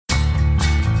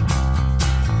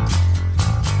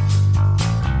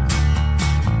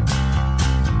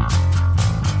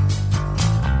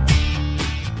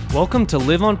Welcome to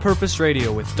Live on Purpose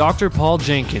Radio with Dr. Paul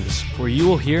Jenkins, where you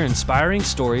will hear inspiring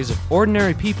stories of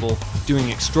ordinary people doing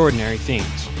extraordinary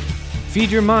things. Feed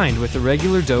your mind with a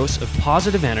regular dose of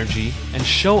positive energy and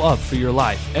show up for your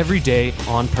life every day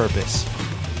on purpose.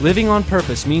 Living on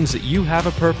purpose means that you have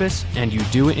a purpose and you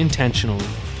do it intentionally.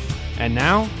 And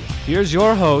now, here's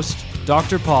your host,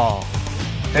 Dr. Paul.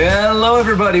 Hello,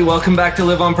 everybody. Welcome back to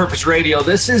Live on Purpose Radio.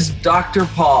 This is Dr.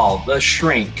 Paul, the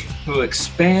shrink, who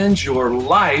expands your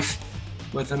life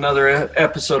with another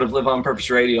episode of Live on Purpose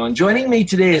Radio. And joining me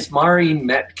today is Maureen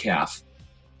Metcalf.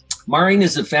 Maureen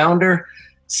is the founder,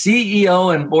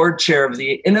 CEO, and board chair of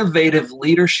the Innovative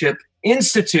Leadership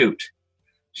Institute.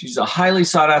 She's a highly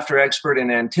sought-after expert in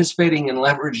anticipating and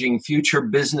leveraging future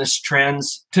business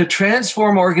trends to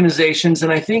transform organizations.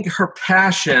 And I think her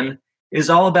passion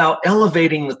is all about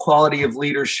elevating the quality of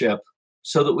leadership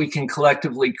so that we can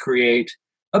collectively create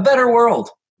a better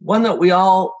world, one that we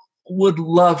all would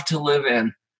love to live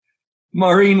in.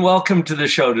 Maureen, welcome to the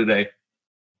show today.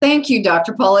 Thank you,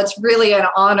 Dr. Paul. It's really an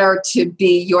honor to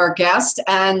be your guest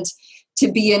and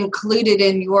to be included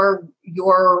in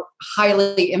your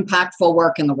highly impactful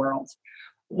work in the world.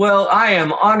 Well, I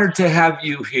am honored to have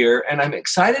you here, and I'm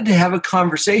excited to have a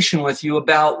conversation with you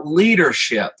about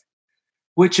leadership,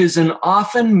 which is an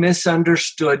often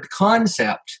misunderstood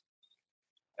concept.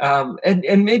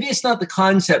 And maybe it's not the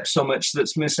concept so much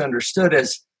that's misunderstood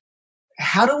as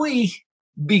how do we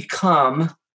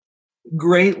become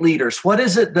great leaders? What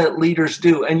is it that leaders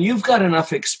do? And you've got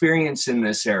enough experience in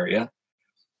this area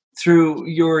through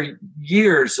your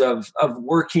years of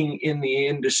working in the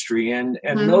industry and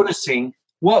noticing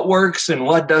what works and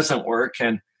what doesn't work,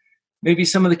 and maybe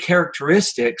some of the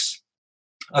characteristics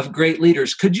of great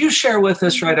leaders. Could you share with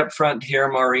us right up front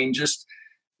here, Maureen, just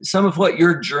some of what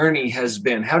your journey has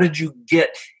been? How did you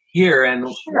get here,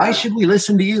 and why should we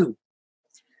listen to you?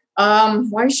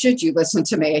 Why should you listen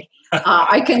to me?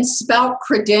 I can spout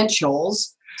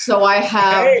credentials. So I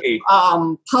have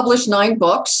published 9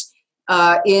 books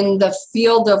in the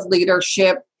field of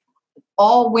leadership,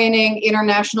 all winning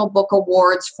international book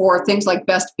awards for things like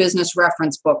best business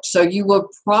reference books. So you will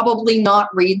probably not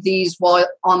read these while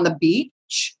on the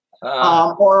beach,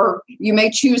 or you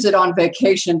may choose it on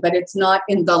vacation, but it's not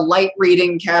in the light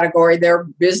reading category. They're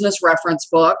business reference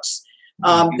books.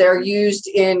 They're used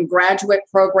in graduate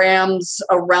programs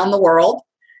around the world.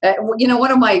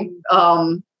 One of my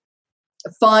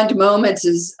fond moments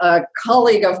is a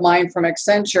colleague of mine from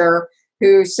Accenture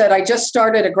who said, I just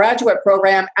started a graduate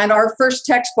program and our first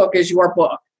textbook is your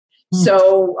book.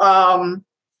 So I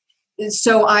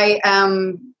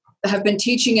have been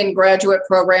teaching in graduate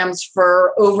programs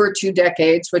for over 2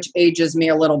 decades, which ages me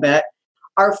a little bit.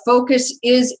 Our focus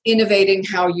is innovating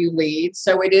how you lead.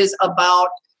 So it is about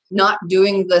not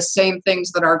doing the same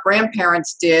things that our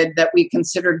grandparents did that we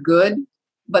considered good,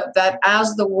 but that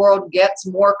as the world gets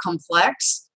more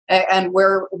complex, and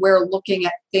we're looking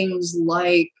at things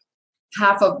like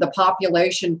half of the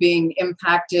population being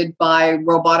impacted by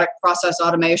robotic process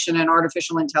automation and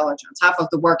artificial intelligence, half of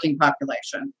the working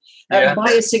population,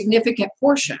 by a significant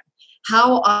portion.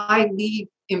 How I lead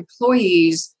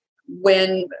employees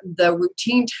when the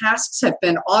routine tasks have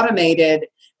been automated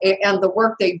and the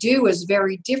work they do is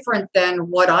very different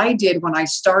than what I did when I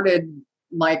started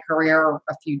my career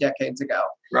a few decades ago.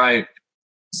 Right.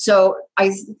 So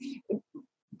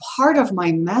part of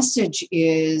my message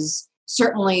is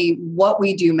certainly what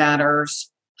we do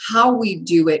matters, how we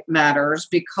do it matters,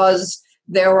 because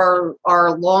there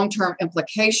are long-term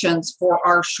implications for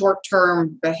our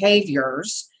short-term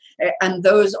behaviors, and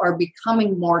those are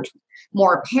becoming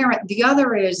more apparent. The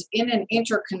other is, in an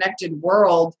interconnected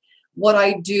world, what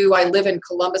I do, I live in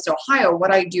Columbus, Ohio,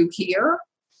 what I do here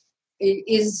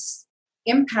is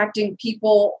impacting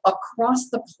people across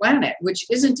the planet, which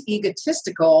isn't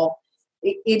egotistical.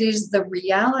 It is the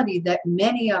reality that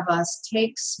many of us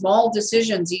take small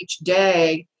decisions each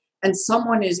day and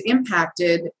someone is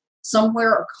impacted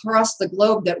somewhere across the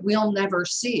globe that we'll never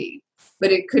see.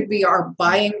 But it could be our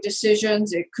buying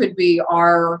decisions. It could be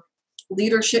our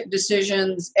leadership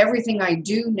decisions. Everything I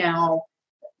do now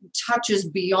touches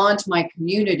beyond my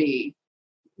community,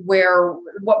 where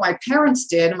what my parents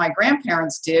did and my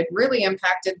grandparents did really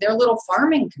impacted their little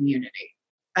farming community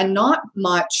and not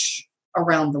much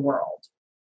around the world.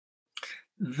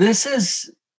 This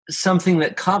is something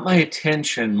that caught my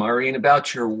attention, Maureen,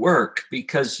 about your work,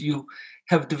 because you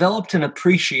have developed an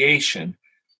appreciation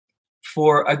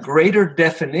for a greater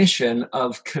definition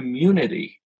of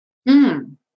community.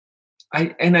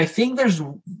 I think there's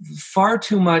far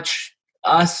too much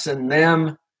us and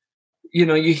them. You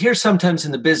know, you hear sometimes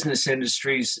in the business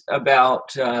industries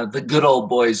about the good old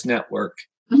boys network.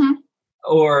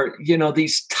 or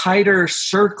these tighter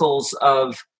circles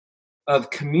of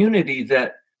community,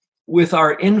 that with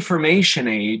our information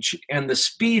age and the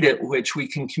speed at which we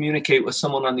can communicate with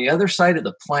someone on the other side of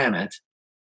the planet,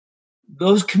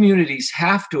 those communities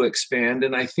have to expand.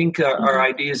 And I think our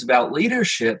ideas about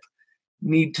leadership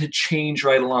need to change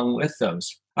right along with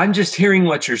those. I'm just hearing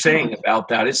what you're saying about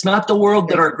that. It's not the world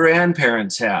that our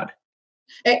grandparents had.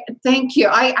 Thank you.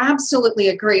 I absolutely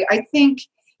agree. I think,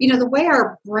 the way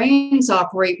our brains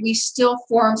operate, we still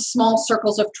form small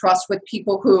circles of trust with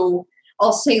people who,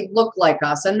 I'll say, look like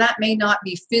us. And that may not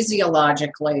be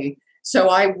physiologically. So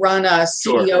I run a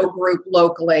CEO group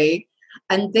locally,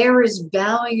 and there is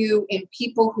value in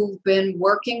people who've been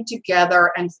working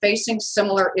together and facing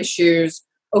similar issues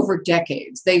over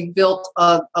decades. They've built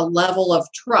a level of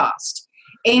trust.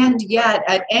 And yet,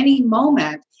 at any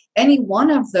moment, any one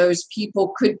of those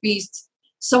people could be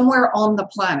somewhere on the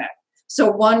planet. So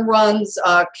one runs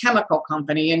a chemical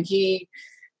company, and he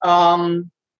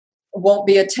won't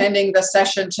be attending the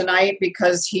session tonight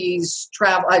because he's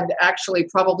traveled. Actually,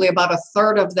 probably about a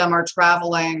third of them are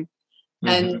traveling,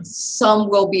 and some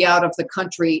will be out of the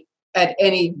country at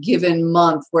any given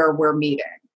month where we're meeting.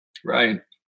 Right.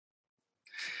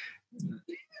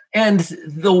 And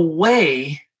the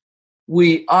way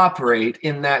we operate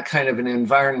in that kind of an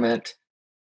environment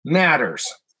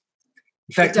matters.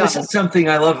 In fact, this is something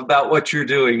I love about what you're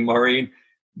doing, Maureen.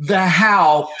 The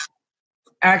how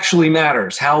actually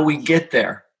matters, how we get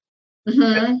there.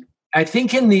 Mm-hmm. I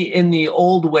think in the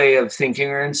old way of thinking,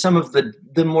 or in some of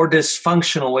the more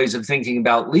dysfunctional ways of thinking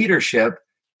about leadership,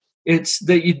 it's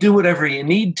that you do whatever you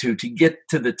need to get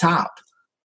to the top.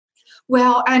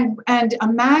 Well, and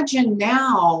imagine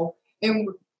now in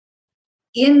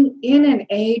an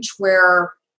age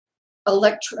where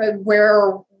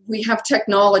where we have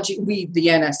technology, the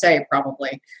NSA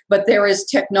probably, but there is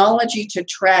technology to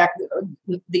track,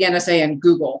 the NSA and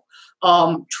Google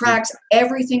tracks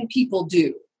everything people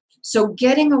do. So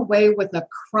getting away with a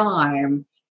crime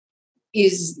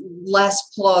is less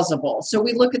plausible. So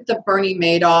we look at the Bernie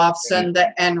Madoffs and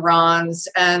the Enrons,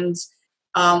 and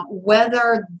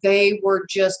whether they were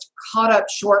just caught up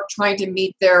short trying to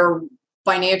meet their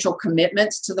financial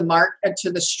commitments to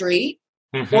the street,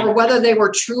 or whether they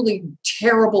were truly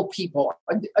terrible people.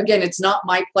 Again, it's not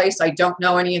my place. I don't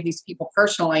know any of these people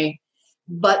personally,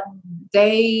 but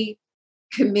they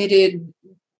committed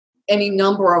any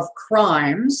number of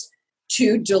crimes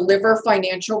to deliver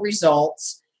financial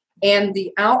results, and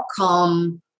the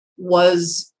outcome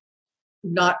was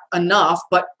not enough,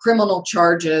 but criminal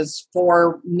charges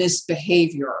for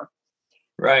misbehavior.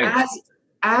 Right.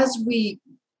 As we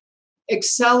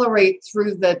accelerate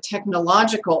through the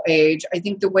technological age, I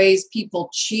think the ways people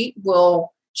cheat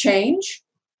will change.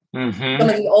 Some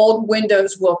of the old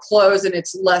windows will close and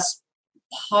it's less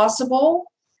possible.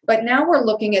 But now we're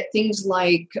looking at things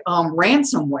like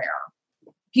ransomware.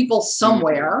 People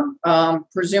somewhere,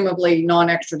 presumably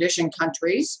non-extradition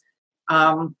countries,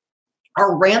 are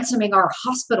ransoming our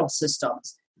hospital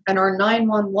systems and our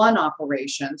 911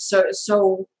 operations.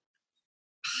 So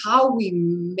how we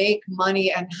make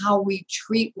money and how we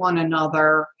treat one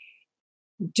another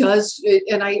does,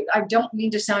 and I don't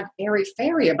mean to sound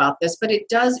airy-fairy about this, but it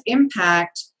does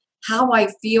impact how I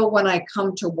feel when I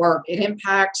come to work. It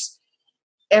impacts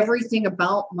everything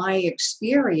about my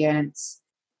experience,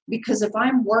 because if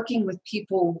I'm working with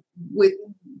people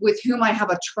with whom I have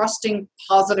a trusting,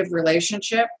 positive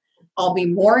relationship, I'll be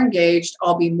more engaged,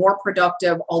 I'll be more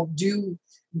productive, I'll do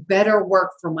better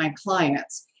work for my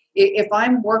clients. If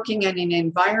I'm working in an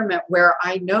environment where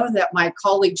I know that my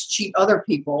colleagues cheat other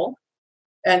people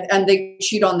and they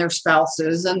cheat on their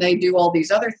spouses and they do all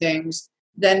these other things,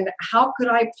 then how could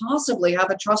I possibly have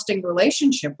a trusting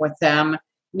relationship with them,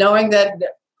 knowing that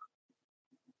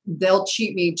they'll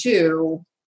cheat me too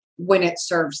when it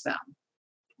serves them?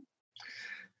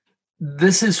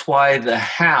 This is why the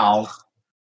how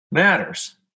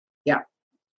matters. Yeah.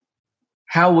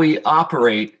 How we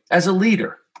operate as a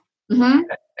leader.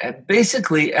 And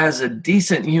basically as a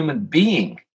decent human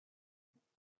being.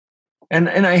 And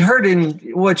I heard in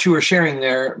what you were sharing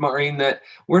there, Maureen, that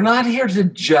we're not here to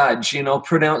judge,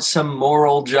 pronounce some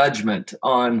moral judgment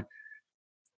on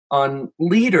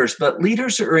leaders, but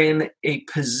leaders are in a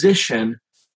position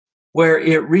where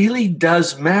it really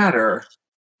does matter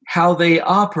how they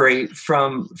operate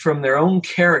from their own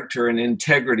character and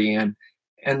integrity and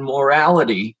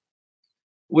morality.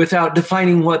 Without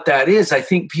defining what that is, I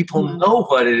think people know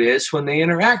what it is when they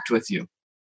interact with you.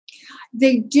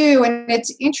 They do. And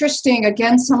it's interesting,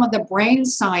 again, some of the brain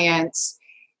science.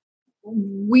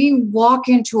 We walk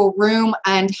into a room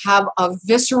and have a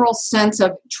visceral sense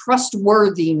of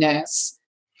trustworthiness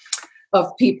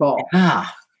of people.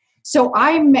 Ah, So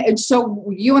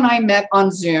you and I met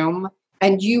on Zoom,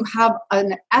 and you have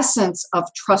an essence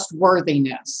of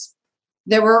trustworthiness.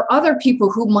 There were other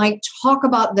people who might talk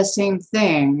about the same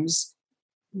things,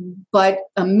 but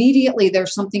immediately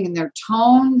there's something in their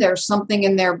tone, there's something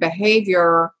in their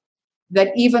behavior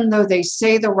that even though they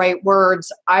say the right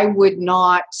words, I would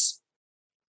not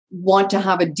want to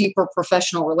have a deeper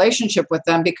professional relationship with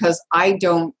them because I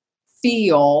don't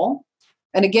feel,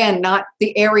 and again, not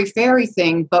the airy-fairy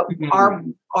thing, but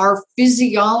our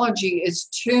physiology is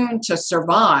tuned to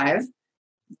survive,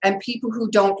 and people who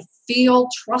don't feel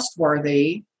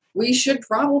trustworthy, we should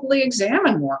probably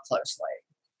examine more closely.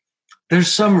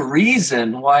 There's some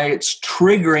reason why it's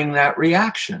triggering that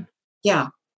reaction. Yeah.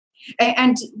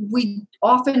 And we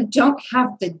often don't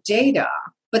have the data,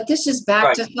 but this is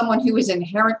back to someone who is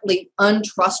inherently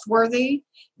untrustworthy.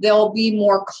 They'll be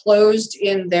more closed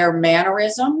in their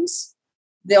mannerisms.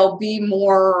 They'll be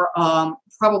more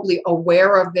probably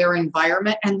aware of their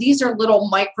environment. And these are little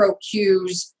micro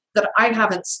cues that I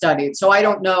haven't studied. So I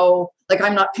don't know, like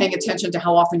I'm not paying attention to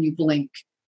how often you blink.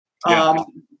 Yeah.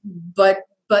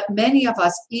 But many of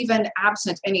us, even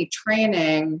absent any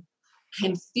training,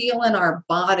 can feel in our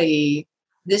body,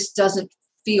 this doesn't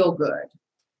feel good.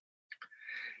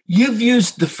 You've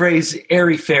used the phrase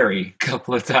airy-fairy a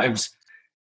couple of times.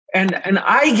 And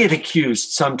I get accused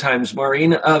sometimes,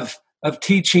 Maureen, of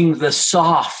teaching the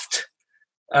soft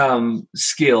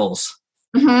skills.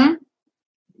 Mm-hmm.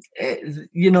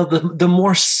 The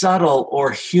more subtle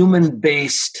or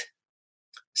human-based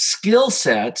skill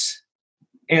sets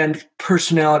and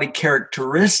personality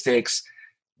characteristics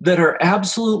that are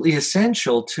absolutely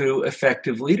essential to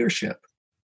effective leadership,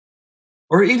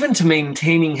 or even to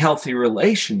maintaining healthy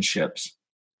relationships,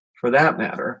 for that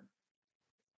matter.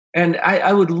 And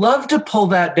I would love to pull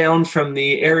that down from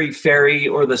the airy-fairy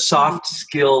or the soft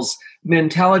skills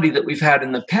mentality that we've had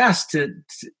in the past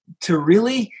to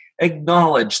really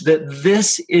acknowledge that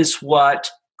this is what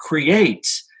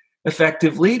creates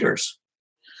effective leaders.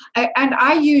 And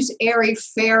I use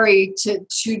airy-fairy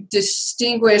to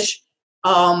distinguish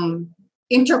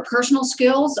interpersonal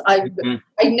skills. I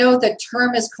know the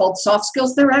term is called soft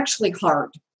skills. They're actually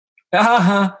hard.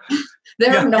 Uh-huh.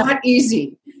 They're not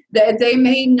easy. They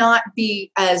may not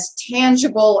be as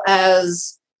tangible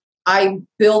as I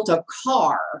built a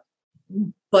car,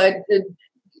 but as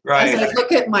I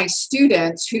look at my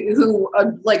students who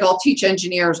like I'll teach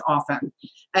engineers often,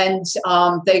 and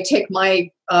they take my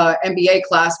MBA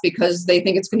class because they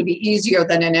think it's going to be easier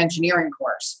than an engineering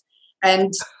course.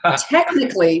 And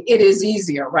technically it is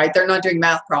easier, right? They're not doing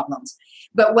math problems.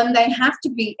 But when they have to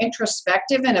be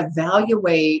introspective and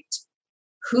evaluate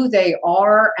who they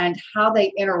are and how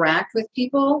they interact with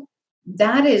people,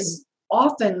 that is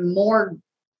often more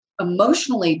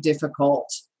emotionally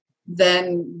difficult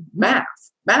than math.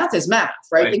 Math is math,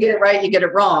 right? You get it right, you get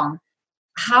it wrong.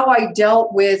 How I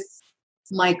dealt with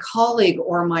my colleague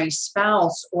or my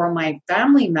spouse or my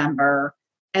family member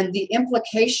and the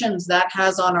implications that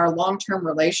has on our long-term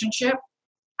relationship,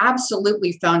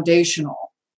 absolutely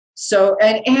foundational. So,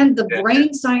 and the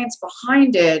brain science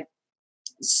behind it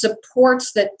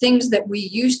supports that things that we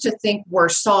used to think were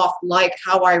soft, like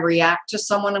how I react to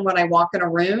someone when I walk in a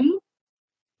room,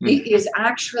 is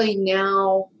actually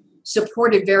now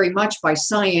supported very much by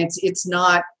science. It's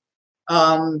not,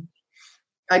 I'm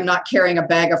not carrying a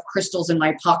bag of crystals in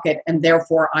my pocket and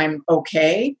therefore I'm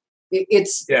okay.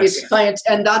 It's science.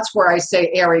 And that's where I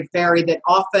say airy-fairy, that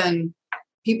often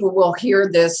people will hear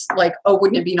this like, oh,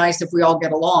 wouldn't it be nice if we all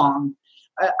get along?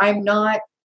 I'm not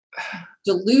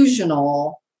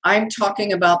delusional. I'm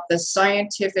talking about the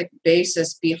scientific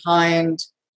basis behind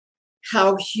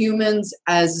how humans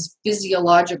as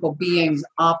physiological beings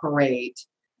operate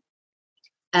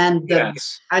and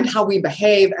and how we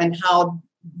behave, and how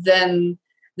then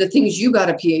the things you got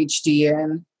a PhD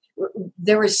in,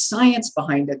 there is science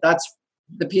behind it. That's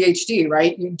the PhD,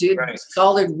 right? You did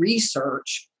solid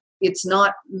research. It's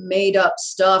not made up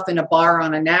stuff in a bar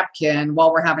on a napkin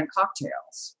while we're having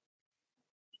cocktails.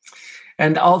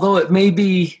 And although it may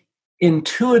be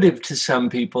intuitive to some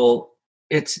people,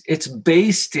 it's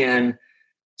based in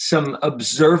some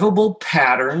observable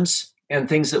patterns and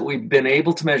things that we've been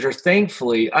able to measure.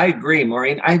 Thankfully, I agree,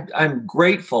 Maureen. I'm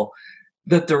grateful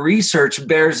that the research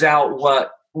bears out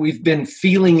what we've been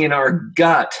feeling in our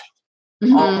gut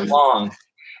all along.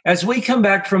 As we come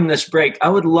back from this break, I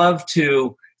would love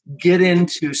to get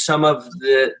into some of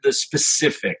the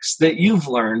specifics that you've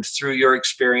learned through your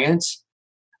experience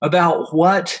about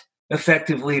what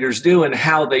effective leaders do and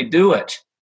how they do it.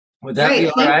 Would that be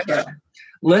all right?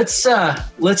 Let's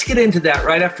get into that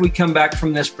right after we come back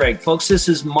from this break. Folks, this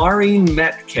is Maureen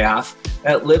Metcalf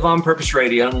at Live on Purpose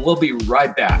Radio, and we'll be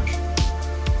right back.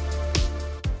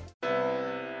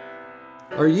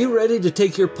 Are you ready to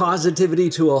take your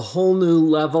positivity to a whole new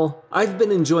level? I've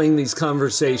been enjoying these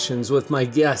conversations with my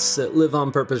guests at Live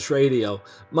on Purpose Radio.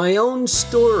 My own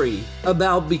story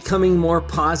about becoming more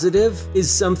positive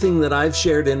is something that I've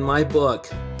shared in my book,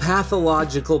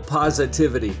 Pathological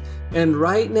Positivity. And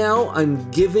right now, I'm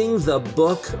giving the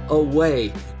book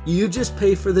away. You just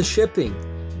pay for the shipping.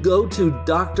 Go to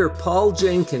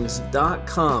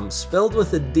drpauljenkins.com, spelled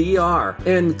with a DR,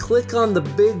 and click on the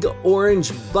big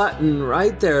orange button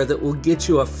right there that will get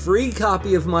you a free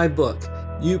copy of my book.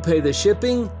 You pay the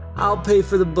shipping, I'll pay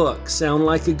for the book. Sound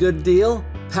like a good deal?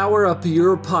 Power up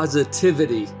your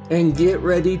positivity and get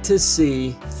ready to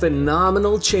see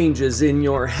phenomenal changes in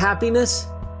your happiness,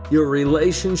 your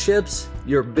relationships,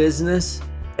 your business,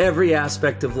 every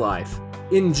aspect of life.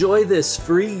 Enjoy this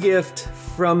free gift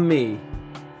from me,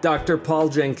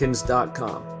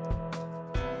 drpauljenkins.com.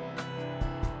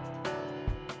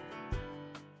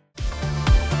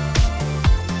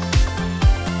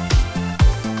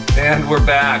 And we're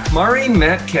back. Maureen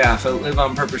Metcalf at Live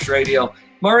on Purpose Radio.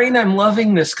 Maureen, I'm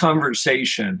loving this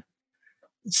conversation.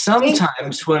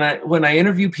 Sometimes when I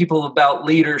interview people about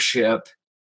leadership,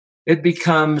 it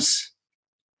becomes,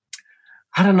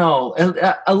 I don't know,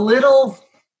 a little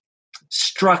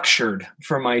structured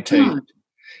for my taste.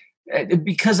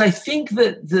 Because I think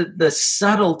that the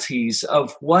subtleties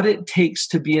of what it takes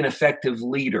to be an effective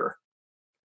leader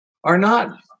are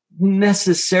not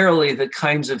necessarily the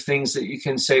kinds of things that you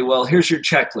can say, well, here's your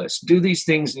checklist. Do these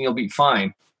things and you'll be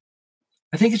fine.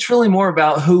 I think it's really more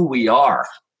about who we are.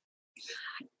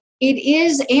 It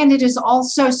is, and it is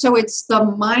also, so it's the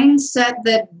mindset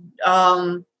that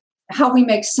how we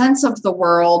make sense of the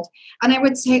world. And I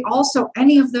would say also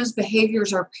any of those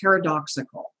behaviors are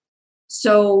paradoxical.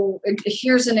 So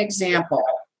here's an example.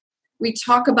 We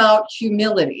talk about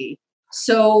humility.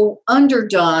 So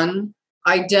underdone,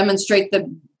 I demonstrate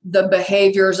the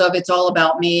behaviors of it's all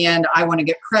about me and I want to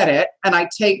get credit. And I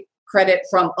take credit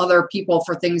from other people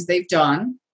for things they've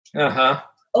done.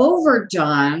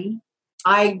 Overdone,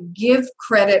 I give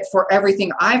credit for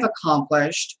everything I've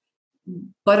accomplished.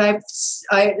 But I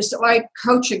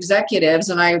coach executives,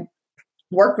 and I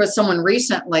worked with someone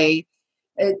recently,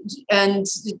 and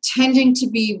tending to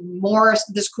be more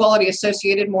this quality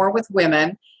associated more with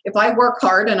women. If I work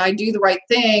hard and I do the right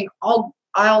thing,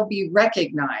 I'll be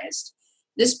recognized.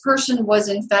 This person was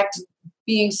in fact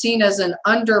being seen as an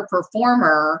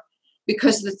underperformer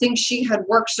because the things she had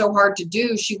worked so hard to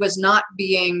do, she was not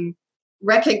being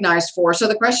recognized for. So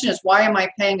the question is, why am I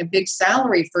paying a big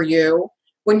salary for you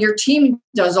when your team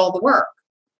does all the work?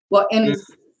 Well, in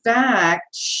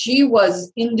fact, she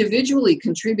was individually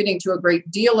contributing to a great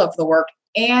deal of the work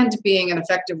and being an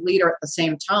effective leader at the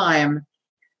same time.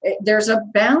 There's a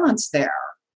balance there.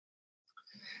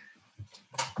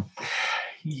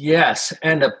 Yes,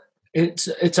 and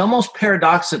it's almost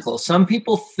paradoxical. Some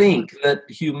people think that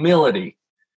humility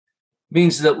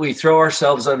means that we throw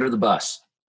ourselves under the bus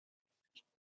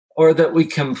or that we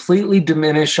completely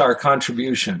diminish our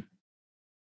contribution.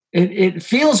 It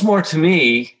feels more to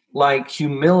me like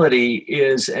humility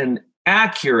is an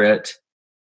accurate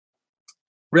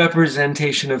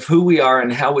representation of who we are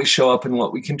and how we show up and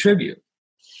what we contribute.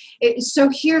 So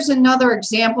here's another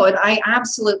example, and I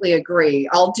absolutely agree.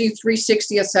 I'll do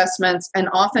 360 assessments, and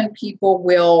often people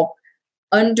will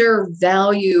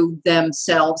undervalue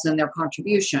themselves and their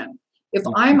contribution. If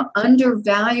I'm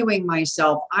undervaluing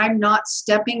myself, I'm not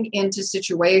stepping into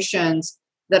situations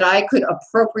that I could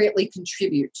appropriately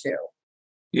contribute to.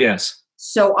 Yes.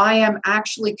 So I am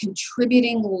actually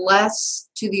contributing less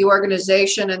to the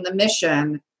organization and the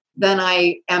mission than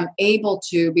I am able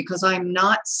to because I'm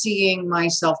not seeing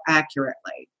myself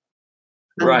accurately.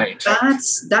 And right.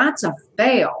 That's a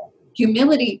fail.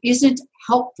 Humility isn't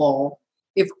helpful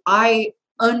if I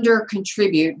under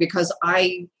contribute because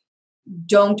I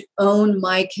don't own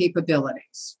my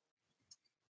capabilities.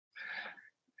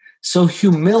 So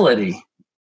humility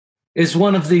is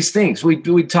one of these things.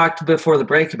 We talked before the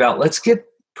break about, let's get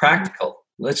practical.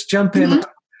 Let's jump in.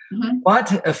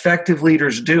 What effective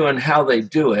leaders do and how they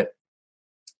do it.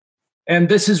 And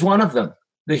this is one of them,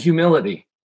 the humility.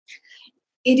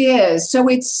 It is. So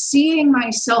it's seeing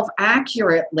myself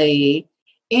accurately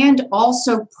and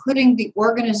also putting the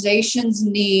organization's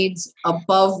needs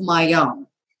above my own.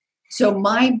 So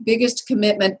my biggest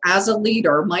commitment as a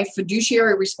leader, my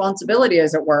fiduciary responsibility,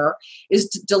 as it were, is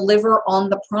to deliver on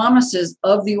the promises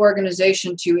of the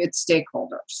organization to its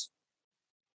stakeholders.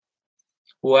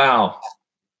 Wow.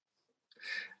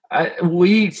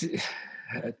 We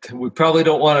probably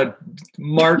don't want to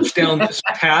march down this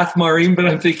path, Maureen, but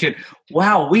I'm thinking,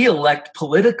 wow, we elect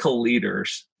political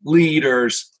leaders.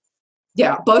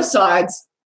 Yeah, both sides.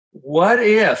 What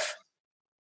if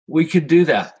we could do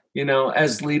that,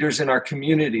 as leaders in our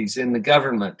communities, in the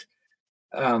government,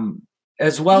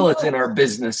 as well as in our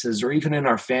businesses or even in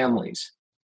our families?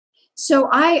 So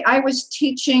I was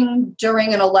teaching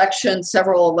during an election,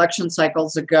 several election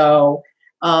cycles ago,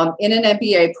 in an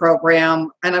MBA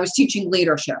program, and I was teaching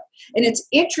leadership. And it's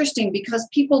interesting because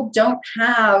people don't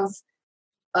have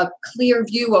a clear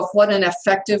view of what an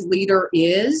effective leader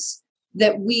is,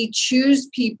 that we choose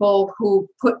people who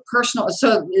put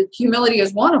so humility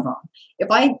is one of them.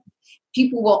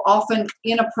 People will often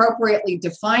inappropriately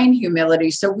define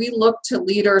humility. So we look to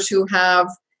leaders who have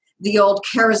the old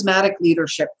charismatic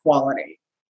leadership quality.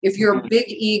 If you're big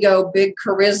ego, big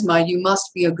charisma, you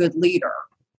must be a good leader.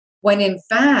 When in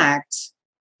fact,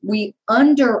 we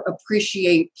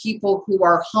underappreciate people who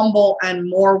are humble and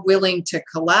more willing to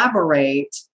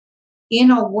collaborate in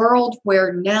a world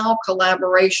where now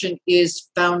collaboration is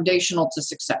foundational to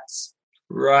success.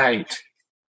 Right.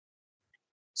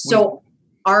 So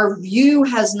our view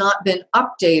has not been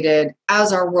updated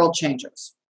as our world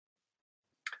changes.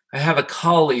 I have a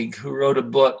colleague who wrote a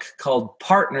book called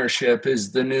Partnership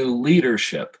is the New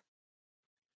Leadership.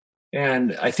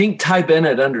 And I think Ty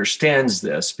Bennett understands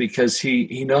this because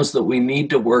he knows that we need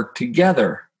to work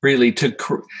together, really.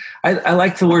 I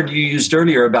like the word you used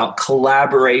earlier about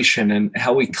collaboration and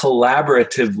how we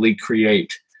collaboratively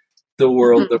create the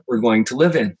world that we're going to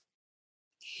live in.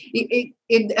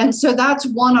 And so that's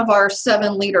one of our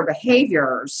 7 leader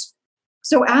behaviors.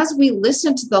 So as we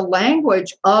listen to the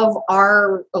language of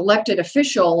our elected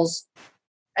officials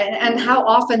and how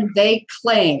often they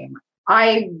claim,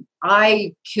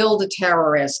 I killed a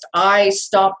terrorist, I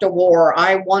stopped a war,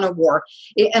 I won a war.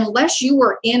 Unless you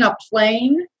were in a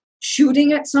plane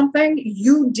shooting at something,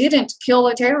 you didn't kill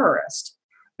a terrorist.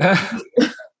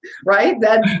 Right?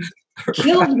 That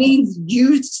killed means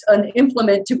use an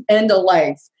implement to end a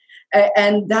life.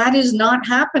 And that is not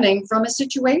happening from a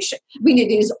situation. I mean, it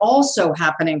is also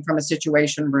happening from a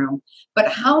situation room.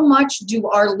 But how much do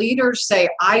our leaders say,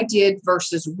 I did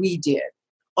versus we did?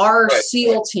 Our right.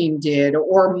 SEAL team did,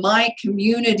 or my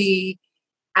community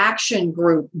action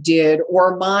group did,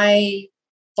 or my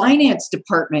finance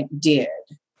department did.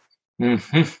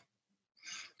 Mm-hmm.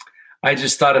 I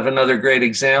just thought of another great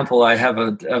example. I have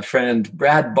a friend,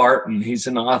 Brad Barton. He's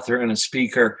an author and a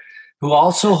speaker who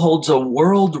also holds a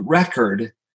world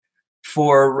record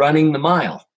for running the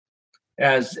mile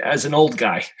as an old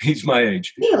guy. He's my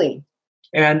age. Really?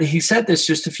 And he said this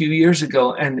just a few years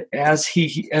ago. And as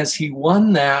he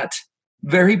won that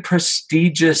very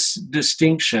prestigious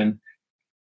distinction,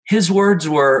 his words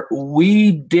were,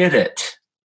 "We did it."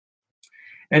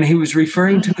 And he was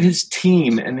referring to his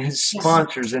team and his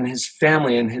sponsors and his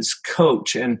family and his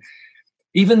coach. And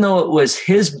even though it was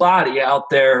his body out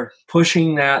there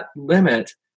pushing that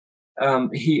limit,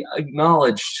 he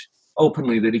acknowledged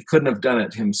openly that he couldn't have done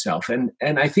it himself. And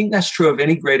I think that's true of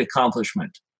any great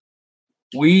accomplishment.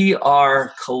 We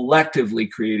are collectively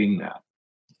creating that.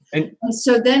 And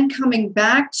so then coming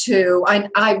back to,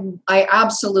 I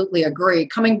absolutely agree,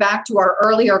 coming back to our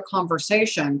earlier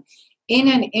conversation, in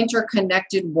an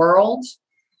interconnected world,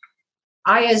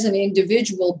 I as an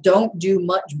individual don't do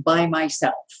much by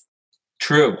myself.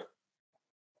 True.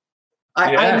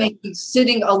 I may be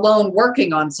sitting alone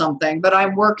working on something, but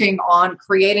I'm working on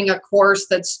creating a course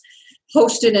that's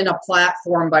hosted in a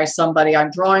platform by somebody.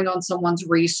 I'm drawing on someone's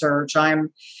research.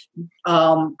 I'm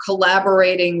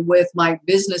collaborating with my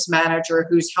business manager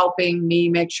who's helping me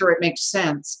make sure it makes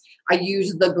sense. I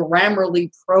use the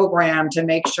Grammarly program to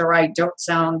make sure I don't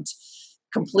sound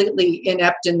completely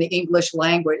inept in the English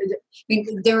language. I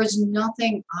mean, there is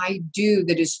nothing I do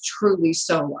that is truly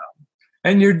solo.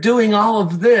 And you're doing all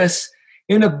of this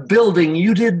in a building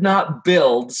you did not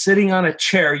build, sitting on a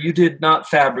chair you did not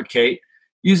fabricate,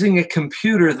 using a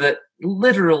computer that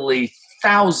literally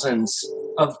thousands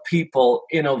of people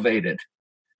innovated.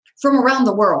 From around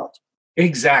the world.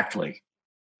 Exactly.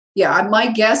 Yeah,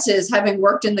 my guess is, having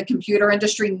worked in the computer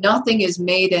industry, nothing is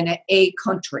made in a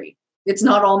country. It's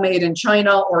not all made in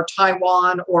China or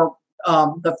Taiwan or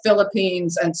the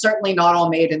Philippines, and certainly not all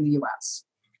made in the US.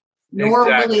 Nor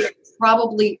will it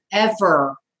probably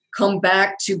ever come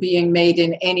back to being made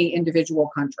in any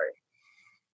individual country.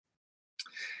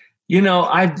 You know,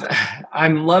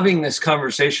 I'm loving this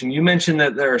conversation. You mentioned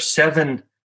that there are 7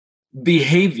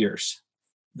 behaviors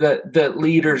that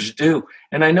leaders do.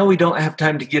 And I know we don't have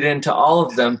time to get into all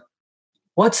of them.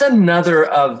 What's another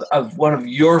of one of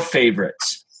your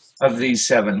favorites of these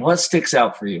 7? What sticks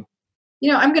out for you?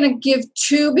 I'm going to give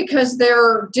 2 because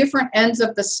they're different ends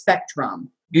of the spectrum.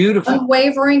 Beautiful.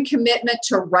 Unwavering commitment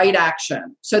to right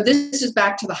action. So this is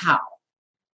back to the how.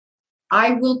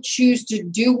 I will choose to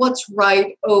do what's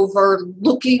right over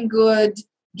looking good,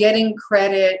 getting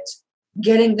credit,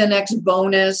 getting the next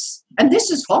bonus. And this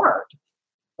is hard,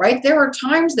 right? There are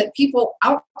times that people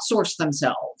outsource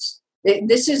themselves.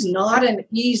 This is not an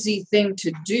easy thing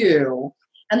to do.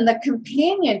 And the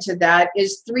companion to that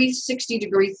is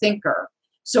 360-degree thinker.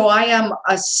 So I am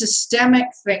a systemic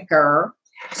thinker.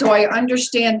 So I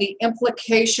understand the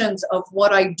implications of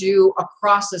what I do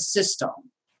across a system.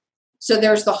 So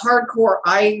there's the hardcore,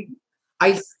 I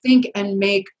think and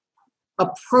make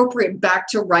appropriate back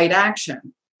to right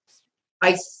action.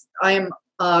 I am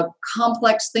a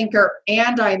complex thinker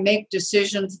and I make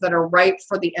decisions that are right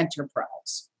for the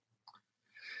enterprise.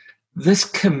 This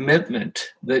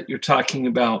commitment that you're talking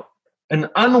about, an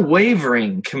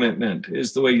unwavering commitment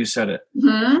is the way you said it,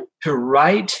 to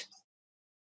right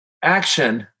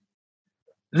action.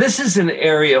 This is an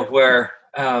area where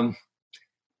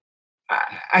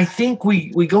I think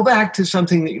we go back to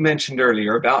something that you mentioned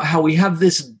earlier about how we have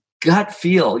this gut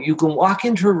feel. You can walk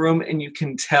into a room and you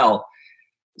can tell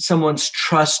someone's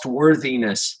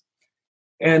trustworthiness.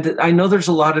 And I know there's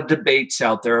a lot of debates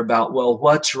out there about, well,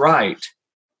 what's right?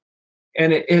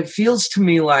 And it feels to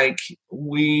me like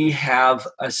we have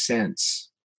a sense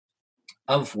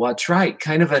of what's right,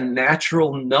 kind of a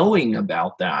natural knowing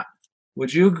about that.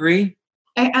 Would you agree?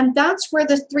 And that's where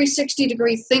the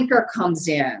 360-degree thinker comes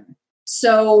in.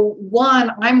 So,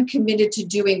 1, I'm committed to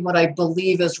doing what I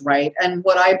believe is right. And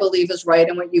what I believe is right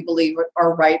and what you believe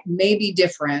are right may be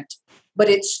different. But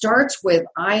it starts with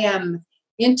I am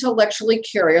intellectually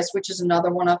curious, which is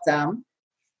another one of them.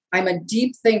 I'm a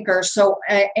deep thinker,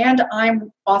 and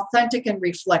I'm authentic and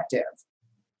reflective.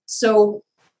 So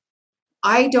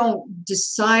I don't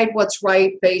decide what's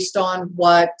right based on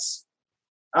what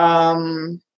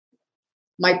my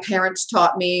parents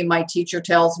taught me, my teacher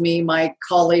tells me, my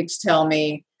colleagues tell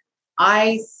me.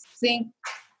 I think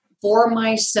for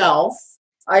myself,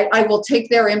 I will take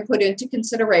their input into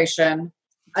consideration,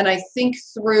 and I think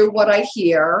through what I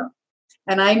hear,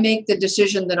 and I make the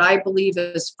decision that I believe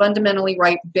is fundamentally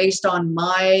right based on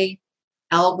my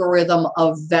algorithm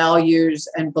of values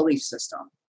and belief system.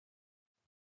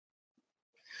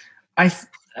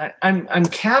 I'm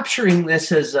capturing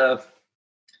this as a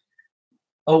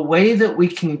way that we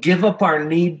can give up our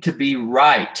need to be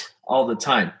right all the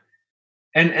time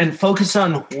and focus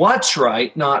on what's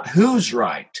right, not who's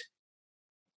right.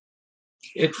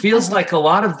 It feels like a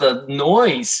lot of the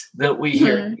noise that we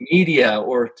hear in media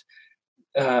or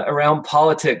around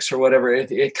politics or whatever,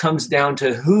 it comes down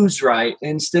to who's right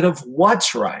instead of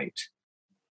what's right.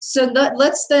 So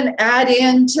let's then add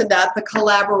into that the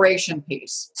collaboration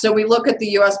piece. So we look at the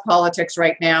U.S. politics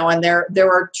right now, and there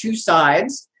are 2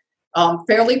 sides,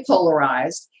 fairly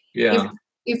polarized. Yeah.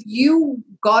 If you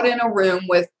got in a room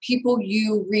with people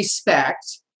you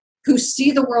respect, who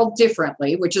see the world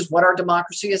differently, which is what our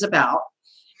democracy is about,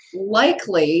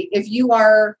 likely if you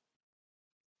are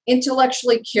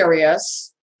intellectually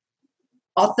curious,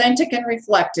 authentic and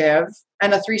reflective,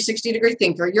 and a 360-degree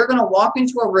thinker, you're going to walk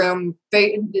into a room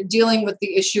dealing with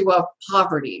the issue of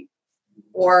poverty,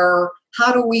 or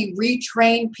how do we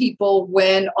retrain people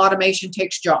when automation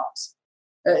takes jobs?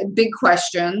 Big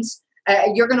questions.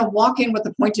 You're going to walk in with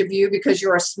a point of view because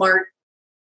you're a smart,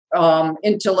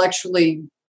 intellectually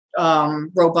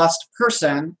robust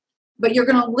person, but you're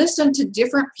going to listen to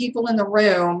different people in the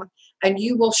room, and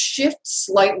you will shift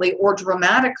slightly or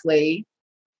dramatically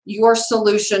your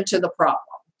solution to the problem.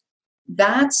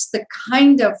 That's the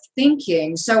kind of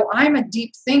thinking. So I'm a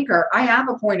deep thinker. I have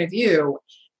a point of view,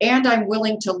 and I'm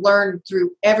willing to learn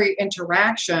through every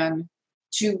interaction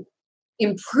to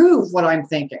improve what I'm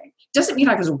thinking. Doesn't mean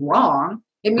I was wrong.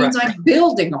 It means Right. I'm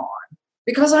building on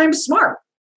because I'm smart.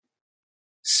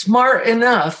 Smart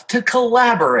enough to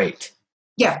collaborate.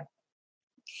 Yeah.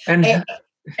 And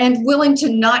And willing to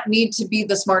not need to be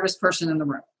the smartest person in the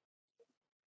room.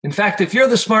 in fact, if you're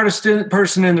the smartest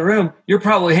person in the room, you're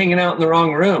probably hanging out in the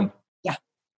wrong room. Yeah.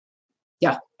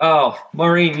 Yeah. Oh,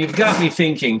 Maureen, you've got me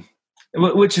thinking,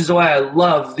 which is why I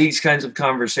love these kinds of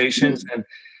conversations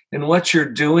and what you're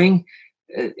doing.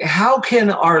 How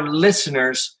can our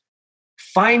listeners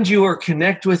find you or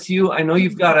connect with you? I know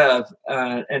you've got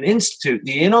an institute,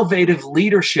 the Innovative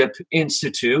Leadership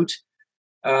Institute.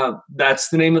 That's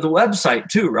the name of the website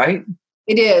too, right?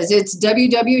 It is. It's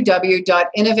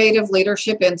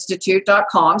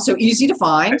www.innovativeleadershipinstitute.com. So easy to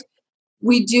find.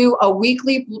 We do a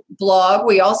weekly blog.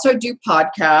 We also do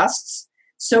podcasts.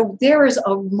 So there is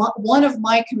one of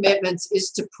my commitments is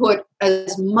to put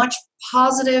as much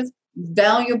positive,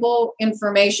 valuable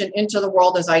information into the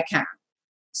world as I can.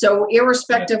 So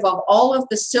irrespective of all of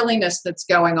the silliness that's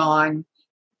going on,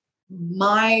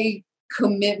 my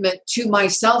commitment to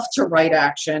myself to Right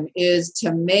Action is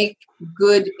to make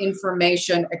good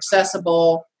information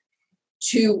accessible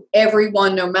to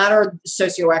everyone, no matter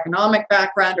socioeconomic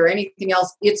background or anything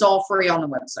else. It's all free on the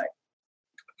website.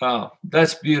 Oh,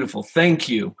 that's beautiful. Thank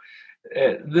you.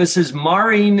 This is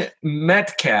Maureen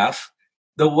Metcalf.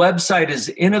 The website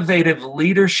is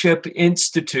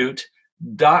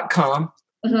innovativeleadershipinstitute.com.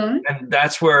 Mm-hmm. And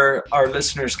that's where our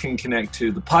listeners can connect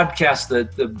to the podcast,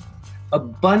 the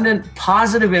abundant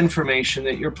positive information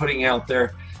that you're putting out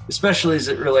there, especially as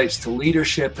it relates to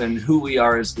leadership and who we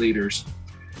are as leaders.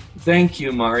 Thank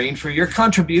you, Maureen, for your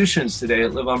contributions today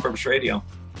at Live on Purpose Radio.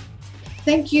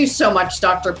 Thank you so much,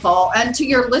 Dr. Paul, and to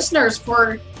your listeners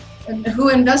who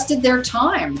invested their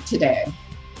time today.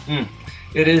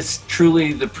 It is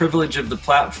truly the privilege of the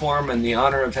platform and the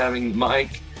honor of having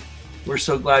Mike. We're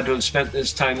so glad to have spent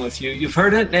this time with you. You've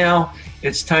heard it now.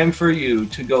 It's time for you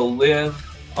to go live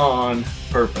on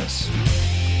purpose.